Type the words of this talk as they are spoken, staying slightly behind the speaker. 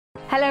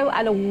Hello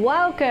and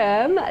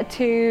welcome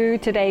to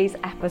today's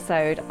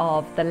episode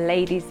of the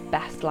Ladies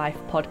Best Life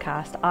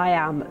podcast. I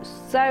am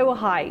so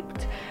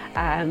hyped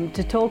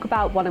to talk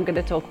about what I'm going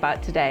to talk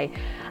about today,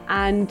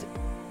 and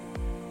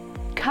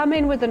come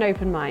in with an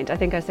open mind. I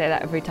think I say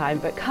that every time,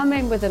 but come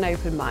in with an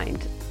open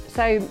mind.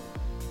 So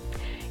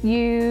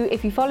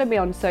if you follow me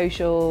on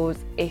socials,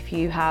 if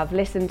you have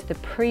listened to the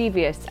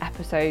previous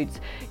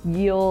episodes,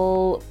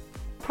 you'll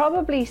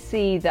probably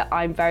see that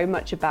I'm very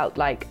much about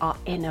like our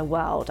inner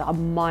world, our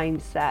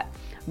mindset,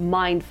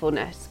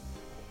 mindfulness.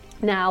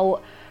 Now,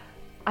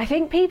 I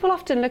think people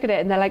often look at it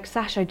and they're like,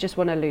 Sash, I just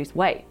want to lose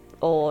weight,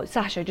 or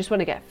Sash, I just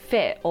want to get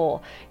fit, or,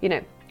 you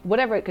know,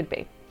 whatever it could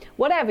be,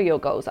 whatever your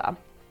goals are.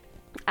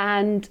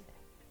 And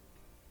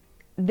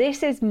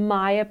this is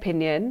my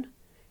opinion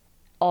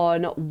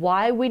on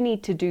why we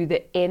need to do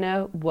the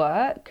inner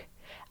work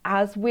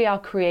as we are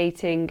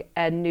creating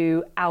a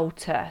new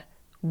outer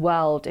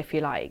world, if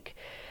you like.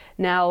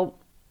 Now,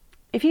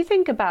 if you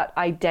think about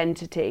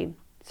identity,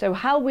 so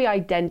how we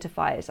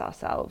identify as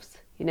ourselves,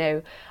 you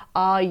know,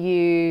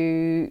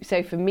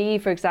 so for me,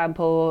 for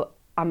example,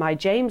 am I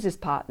James's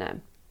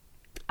partner?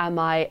 Am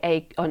I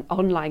an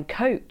online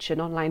coach, an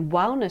online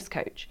wellness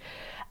coach?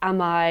 Am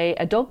I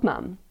a dog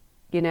mum?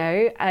 You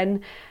know,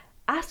 and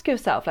ask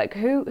yourself, like,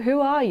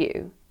 who are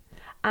you?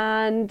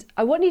 And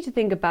I want you to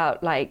think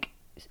about like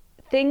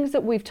things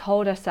that we've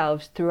told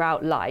ourselves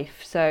throughout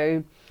life.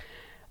 So,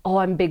 oh,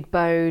 I'm big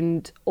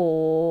boned,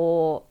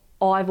 or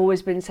oh, I've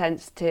always been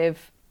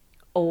sensitive,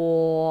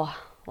 or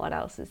what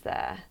else is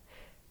there?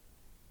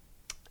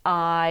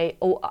 I've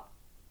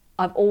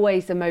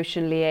always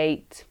emotionally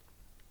ate.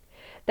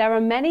 There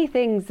are many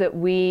things that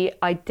we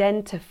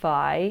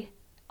identify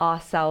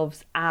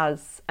ourselves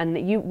as,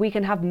 and we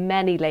can have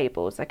many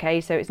labels, okay?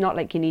 So it's not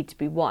like you need to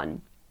be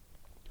one.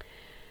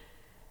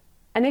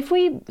 And if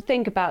we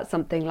think about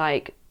something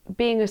like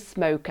being a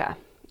smoker,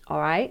 all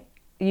right?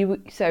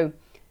 So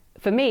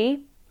for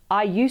me,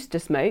 I used to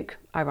smoke,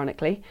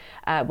 ironically,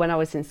 when I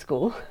was in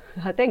school.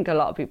 I think a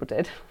lot of people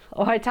did,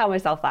 or I tell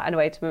myself that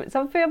anyway to make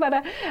myself feel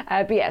better.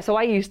 But yeah, so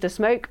I used to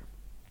smoke,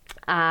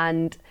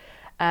 and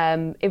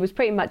it was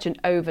pretty much an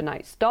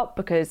overnight stop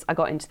because I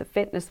got into the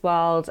fitness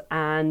world,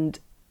 and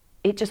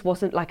it just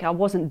wasn't like I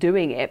wasn't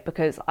doing it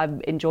because I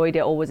enjoyed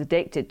it or was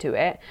addicted to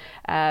it.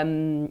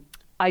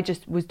 I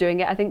just was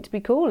doing it, I think, to be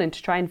cool and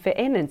to try and fit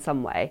in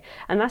some way.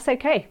 And that's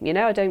okay. You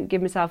know, I don't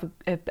give myself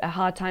a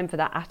hard time for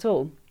that at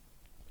all.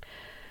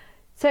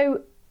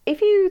 So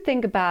if you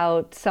think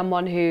about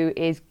someone who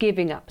is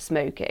giving up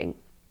smoking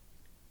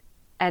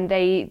and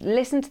they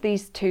listen to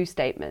these two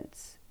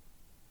statements,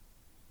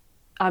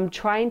 I'm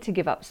trying to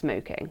give up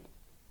smoking,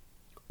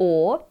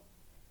 or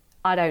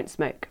I don't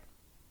smoke.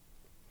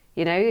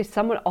 You know, if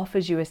someone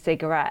offers you a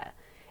cigarette,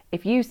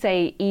 if you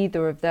say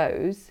either of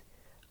those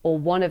or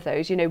one of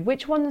those, you know,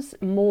 which one's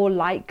more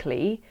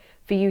likely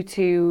for you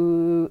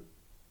to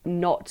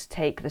not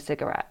take the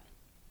cigarette?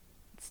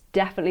 It's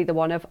definitely the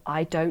one of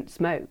I don't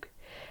smoke.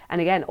 And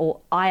again, or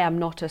I am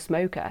not a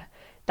smoker.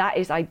 That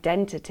is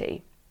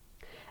identity.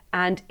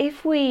 And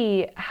if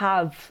we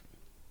have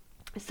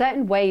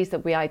certain ways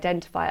that we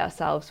identify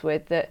ourselves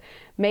with that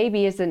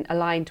maybe isn't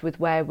aligned with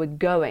where we're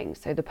going,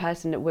 so the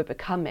person that we're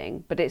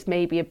becoming, but it's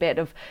maybe a bit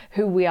of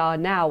who we are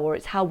now, or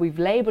it's how we've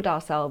labeled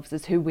ourselves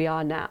as who we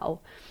are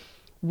now,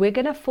 we're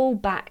going to fall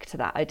back to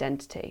that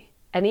identity.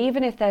 And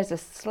even if there's a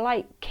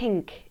slight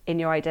kink in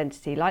your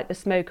identity, like the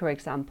smoker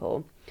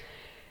example,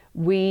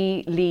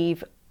 we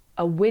leave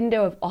a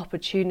window of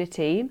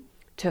opportunity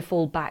to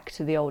fall back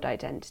to the old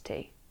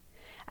identity.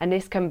 And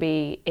this can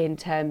be in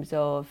terms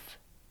of,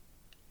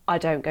 I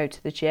don't go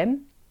to the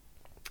gym,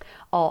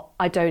 or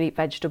I don't eat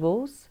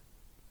vegetables,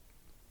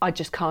 I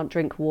just can't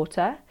drink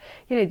water.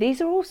 You know,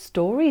 these are all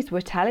stories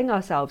we're telling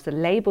ourselves, the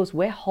labels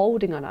we're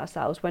holding on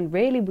ourselves, when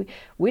really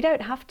we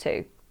don't have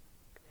to.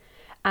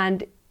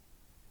 And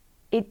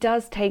it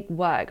does take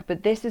work,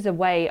 but this is a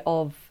way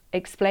of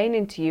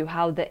explaining to you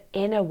how the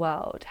inner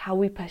world, how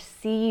we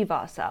perceive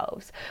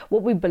ourselves,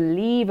 what we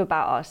believe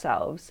about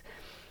ourselves,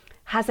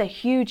 has a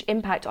huge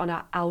impact on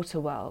our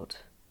outer world.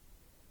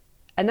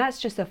 And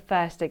that's just the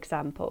first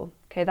example.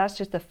 Okay, that's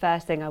just the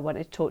first thing I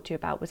wanted to talk to you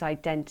about, was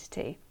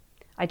identity.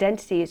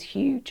 Identity is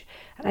huge.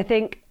 And I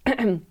think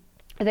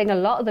a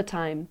lot of the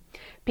time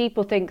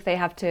people think they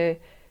have to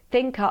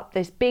think up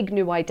this big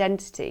new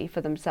identity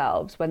for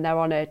themselves when they're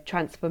on a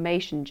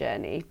transformation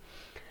journey.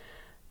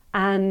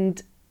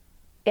 And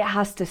it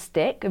has to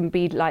stick and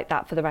be like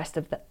that for the rest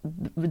of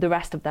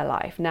their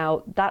life.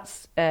 Now,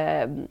 that's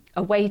a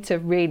way to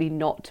really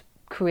not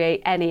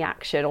create any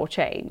action or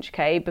change,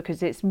 okay?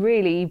 Because it's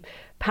really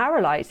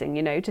paralyzing,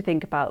 you know, to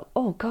think about,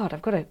 oh God,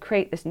 I've got to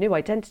create this new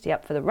identity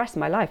up for the rest of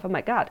my life. Oh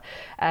my God.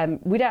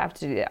 We don't have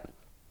to do that.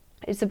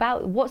 It's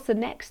about what's the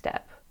next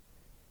step?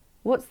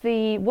 What's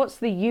the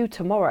you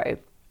tomorrow?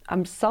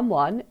 I'm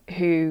someone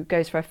who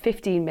goes for a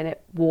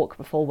 15-minute walk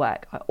before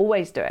work. I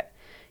always do it,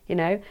 you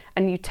know,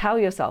 and you tell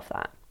yourself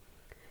that.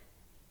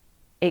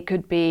 It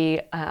could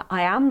be,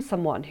 I am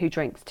someone who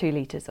drinks 2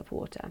 litres of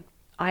water.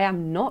 I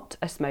am not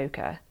a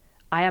smoker.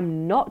 I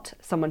am not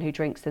someone who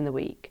drinks in the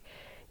week.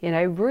 You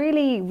know,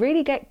 really,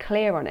 really get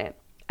clear on it.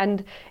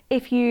 And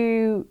if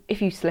you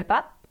slip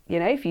up, you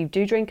know, if you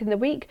do drink in the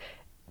week,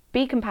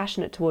 be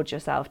compassionate towards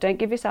yourself. Don't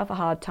give yourself a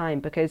hard time,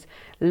 because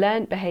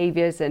learned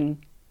behaviors and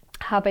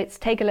habits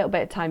take a little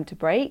bit of time to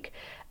break.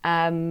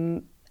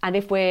 And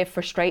if we're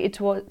frustrated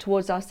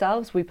towards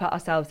ourselves, we put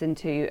ourselves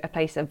into a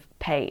place of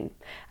pain.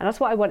 And that's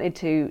what I wanted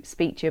to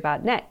speak to you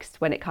about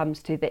next when it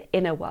comes to the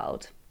inner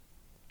world.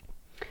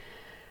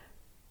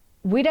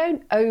 We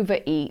don't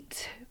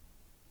overeat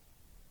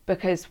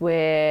because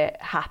we're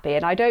happy.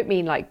 And I don't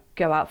mean like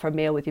go out for a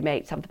meal with your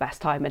mates, have the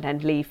best time, and then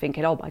leave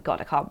thinking, oh my God,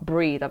 I can't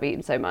breathe, I've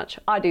eaten so much.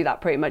 I do that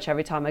pretty much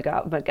every time I go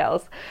out with my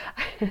girls.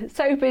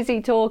 So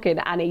busy talking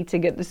and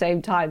eating at the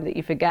same time that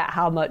you forget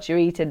how much you're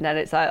eating. Then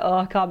it's like, oh,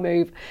 I can't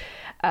move.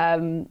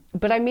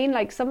 But I mean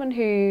like someone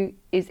who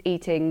is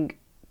eating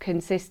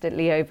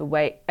consistently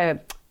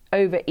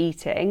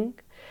overeating,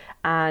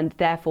 and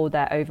therefore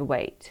they're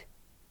overweight.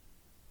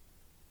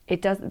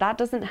 That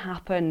doesn't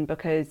happen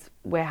because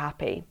we're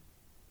happy.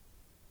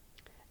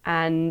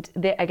 And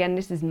again,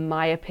 this is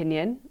my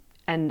opinion,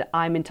 and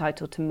I'm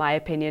entitled to my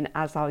opinion,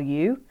 as are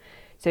you.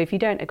 So if you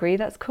don't agree,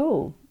 that's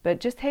cool. But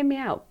just hear me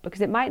out,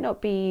 because it might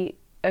not be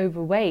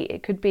overweight.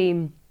 It could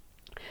be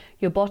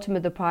your bottom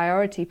of the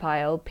priority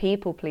pile,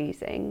 people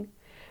pleasing,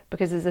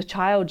 because as a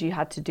child you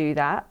had to do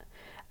that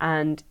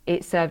and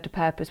it served a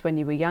purpose when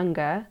you were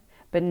younger.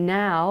 But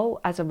now,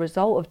 as a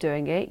result of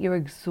doing it, you're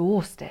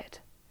exhausted.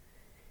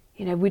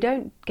 You know, we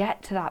don't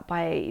get to that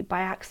by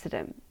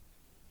accident.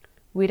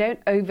 We don't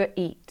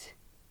overeat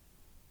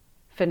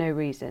for no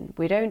reason.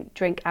 We don't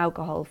drink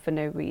alcohol for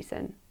no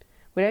reason.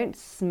 We don't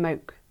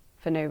smoke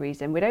for no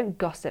reason. We don't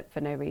gossip for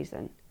no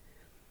reason.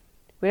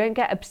 We don't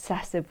get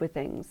obsessive with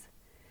things.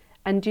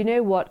 And do you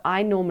know what?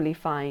 I normally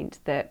find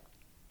that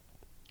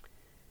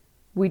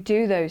we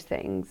do those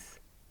things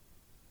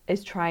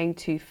is trying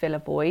to fill a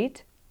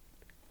void,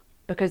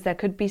 because there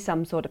could be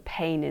some sort of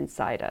pain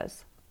inside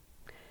us.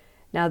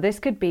 Now, this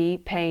could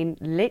be pain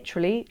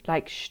literally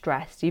like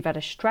stress. You've had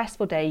a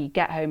stressful day, you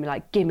get home and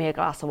like, give me a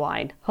glass of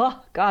wine.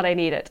 Oh, God, I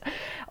need it.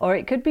 Or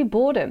it could be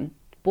boredom.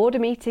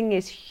 Boredom eating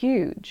is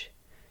huge.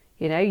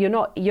 You know,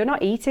 you're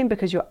not eating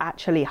because you're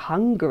actually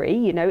hungry.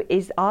 You know,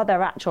 are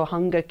there actual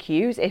hunger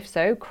cues? If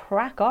so,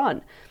 crack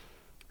on.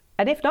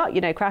 And if not,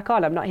 you know, crack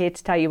on. I'm not here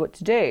to tell you what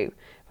to do.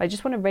 I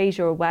just want to raise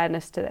your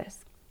awareness to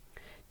this.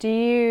 Do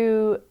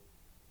you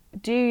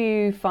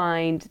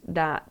find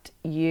that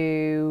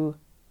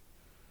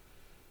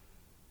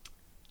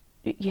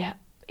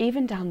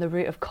even down the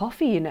route of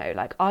coffee, you know,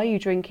 like, are you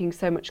drinking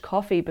so much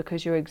coffee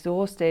because you're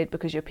exhausted,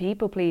 because you're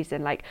people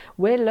pleasing? Like,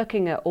 we're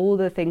looking at all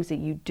the things that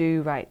you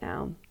do right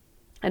now.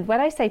 And when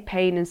I say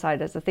pain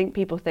inside us, I think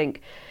people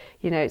think,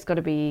 you know, it's got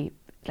to be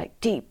like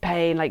deep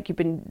pain, like you've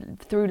been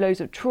through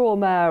loads of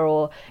trauma,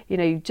 or, you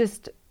know, you've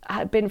just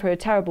been through a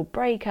terrible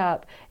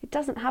breakup. It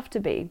doesn't have to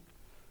be,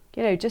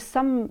 you know, just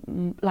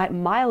some like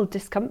mild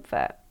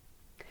discomfort.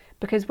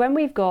 Because when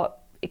we've got,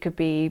 it could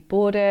be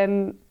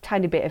boredom,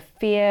 tiny bit of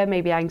fear,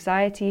 maybe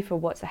anxiety for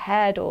what's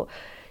ahead, or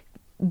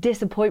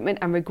disappointment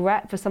and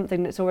regret for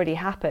something that's already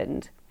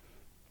happened.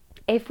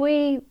 If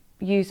we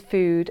use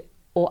food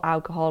or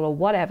alcohol or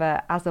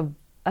whatever as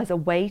a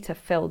way to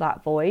fill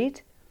that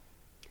void,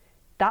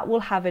 that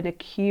will have an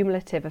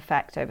accumulative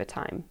effect over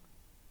time.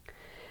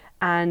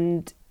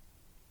 And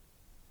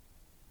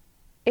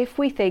if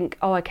we think,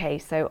 oh, okay,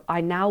 so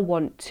I now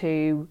want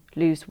to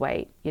lose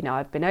weight, you know,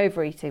 I've been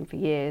overeating for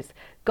years,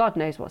 God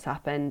knows what's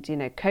happened, you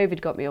know,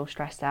 COVID got me all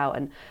stressed out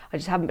and I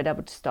just haven't been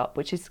able to stop,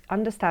 which is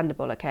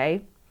understandable,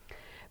 okay?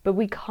 But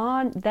we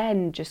can't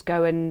then just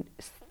go and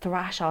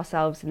thrash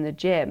ourselves in the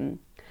gym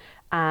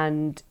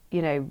and,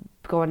 you know,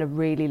 go on a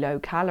really low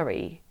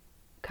calorie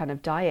kind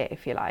of diet,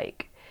 if you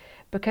like,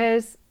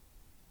 because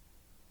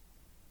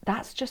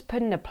that's just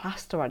putting a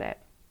plaster on it.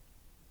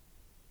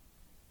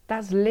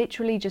 That's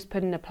literally just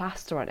putting a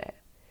plaster on it.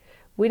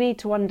 We need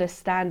to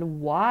understand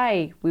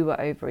why we were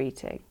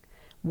overeating.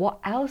 What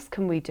else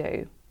can we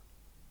do?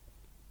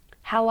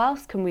 How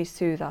else can we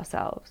soothe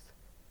ourselves?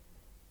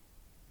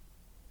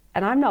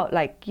 And I'm not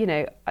like, you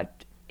know,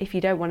 if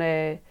you don't want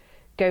to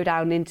go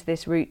down into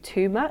this route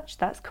too much,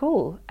 that's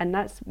cool. And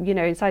that's, you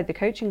know, inside the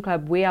coaching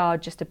club, we are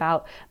just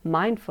about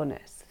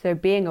mindfulness. So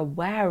being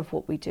aware of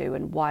what we do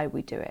and why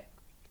we do it.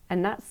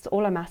 And that's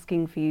all I'm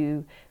asking for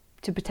you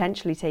to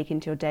potentially take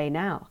into your day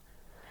now.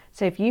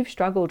 So if you've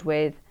struggled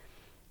with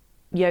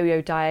yo-yo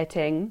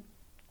dieting,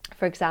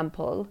 for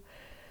example,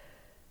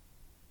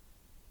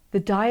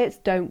 the diets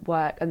don't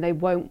work, and they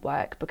won't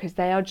work because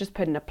they are just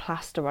putting a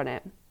plaster on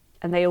it.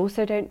 And they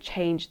also don't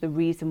change the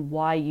reason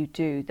why you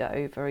do the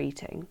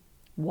overeating,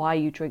 why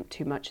you drink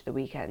too much at the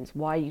weekends,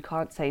 why you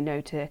can't say no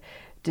to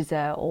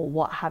dessert or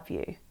what have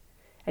you.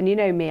 And you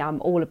know me, I'm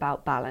all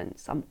about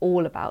balance. I'm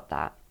all about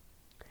that.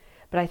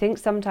 But I think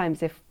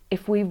sometimes if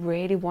we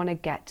really want to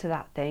get to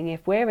that thing,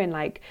 if we're in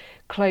like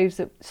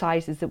clothes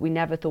sizes that we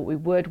never thought we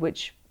would,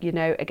 which, you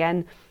know,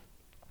 again,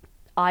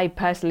 I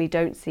personally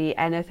don't see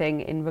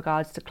anything in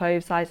regards to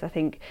clothes size. I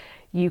think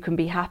you can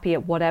be happy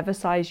at whatever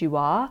size you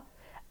are,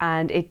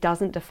 and it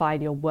doesn't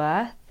define your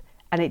worth,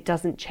 and it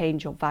doesn't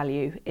change your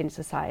value in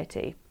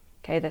society.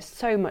 Okay, there's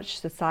so much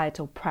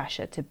societal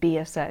pressure to be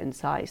a certain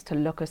size, to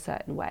look a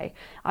certain way.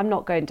 I'm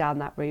not going down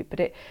that route, but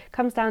it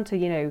comes down to,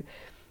 you know,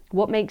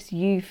 what makes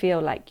you feel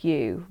like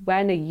you?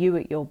 When are you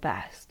at your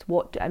best?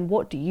 What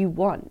do you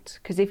want?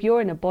 Because if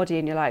you're in a body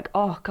and you're like,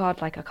 oh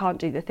God, like I can't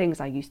do the things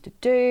I used to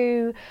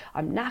do,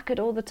 I'm knackered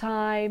all the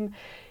time,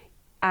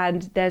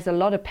 and there's a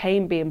lot of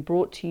pain being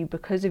brought to you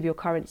because of your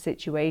current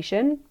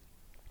situation,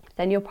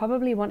 then you're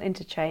probably wanting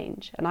to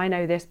change. And I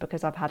know this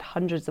because I've had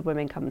hundreds of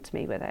women come to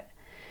me with it.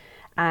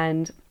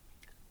 And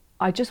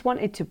I just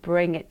wanted to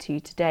bring it to you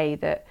today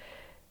that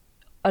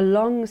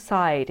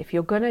alongside, if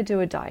you're going to do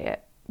a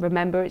diet,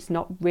 remember it's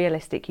not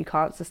realistic. You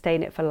can't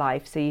sustain it for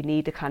life. So you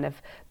need a kind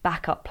of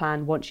backup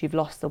plan once you've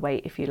lost the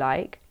weight, if you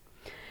like.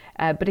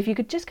 But if you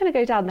could just kind of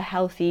go down the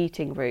healthy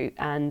eating route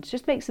and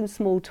just make some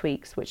small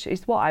tweaks, which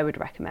is what I would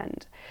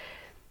recommend.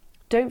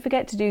 Don't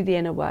forget to do the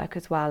inner work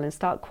as well and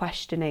start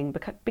questioning,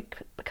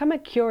 become a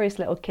curious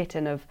little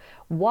kitten of,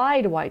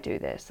 why do I do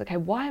this? Okay,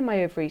 why am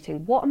I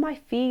overeating? What am I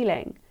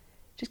feeling?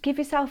 Just give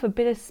yourself a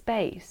bit of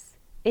space.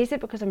 Is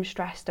it because I'm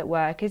stressed at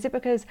work? Is it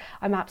because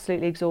I'm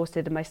absolutely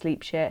exhausted and my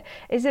sleep shit?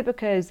 Is it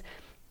because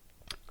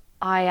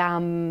I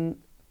am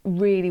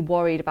really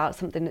worried about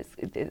something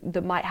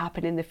that might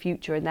happen in the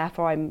future and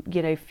therefore I'm,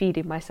 you know,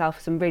 feeding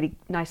myself some really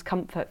nice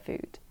comfort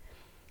food?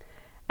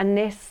 And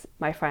this,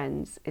 my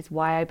friends, is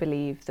why I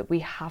believe that we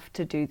have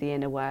to do the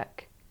inner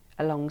work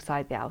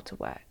alongside the outer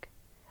work.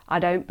 I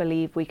don't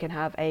believe we can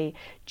have a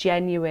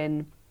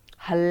genuine,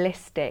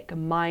 holistic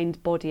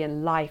mind, body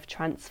and life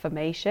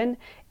transformation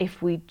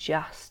if we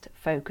just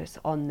focus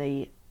on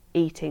the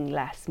eating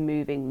less,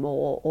 moving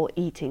more, or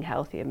eating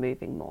healthier,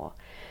 moving more.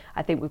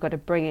 I think we've got to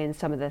bring in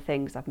some of the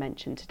things I've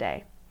mentioned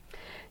today.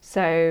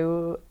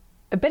 So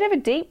a bit of a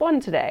deep one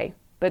today.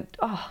 But,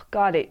 oh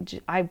God,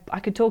 I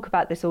could talk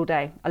about this all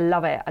day. I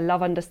love it. I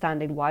love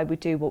understanding why we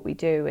do what we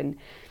do and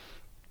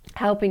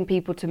helping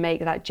people to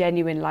make that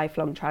genuine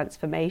lifelong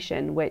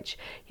transformation, which,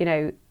 you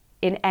know,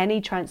 in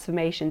any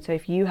transformation. So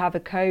if you have a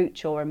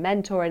coach or a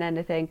mentor in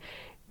anything,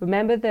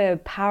 remember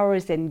the power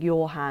is in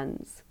your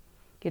hands.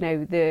 You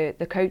know,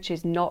 the coach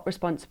is not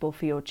responsible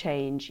for your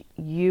change.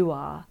 You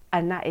are.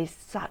 And that is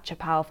such a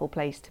powerful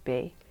place to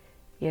be.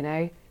 You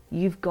know,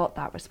 you've got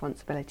that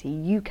responsibility.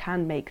 You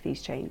can make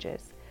these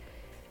changes.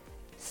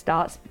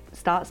 Start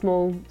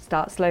small,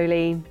 start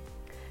slowly.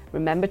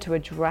 Remember to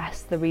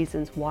address the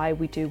reasons why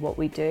we do what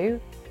we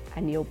do,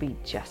 and you'll be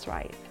just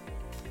right.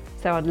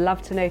 So I'd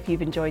love to know if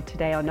you've enjoyed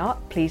today or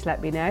not. Please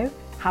let me know.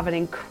 Have an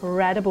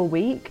incredible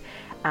week,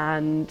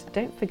 and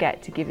don't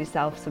forget to give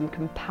yourself some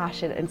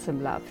compassion and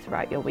some love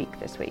throughout your week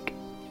this week.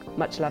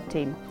 Much love,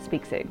 team.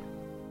 Speak soon.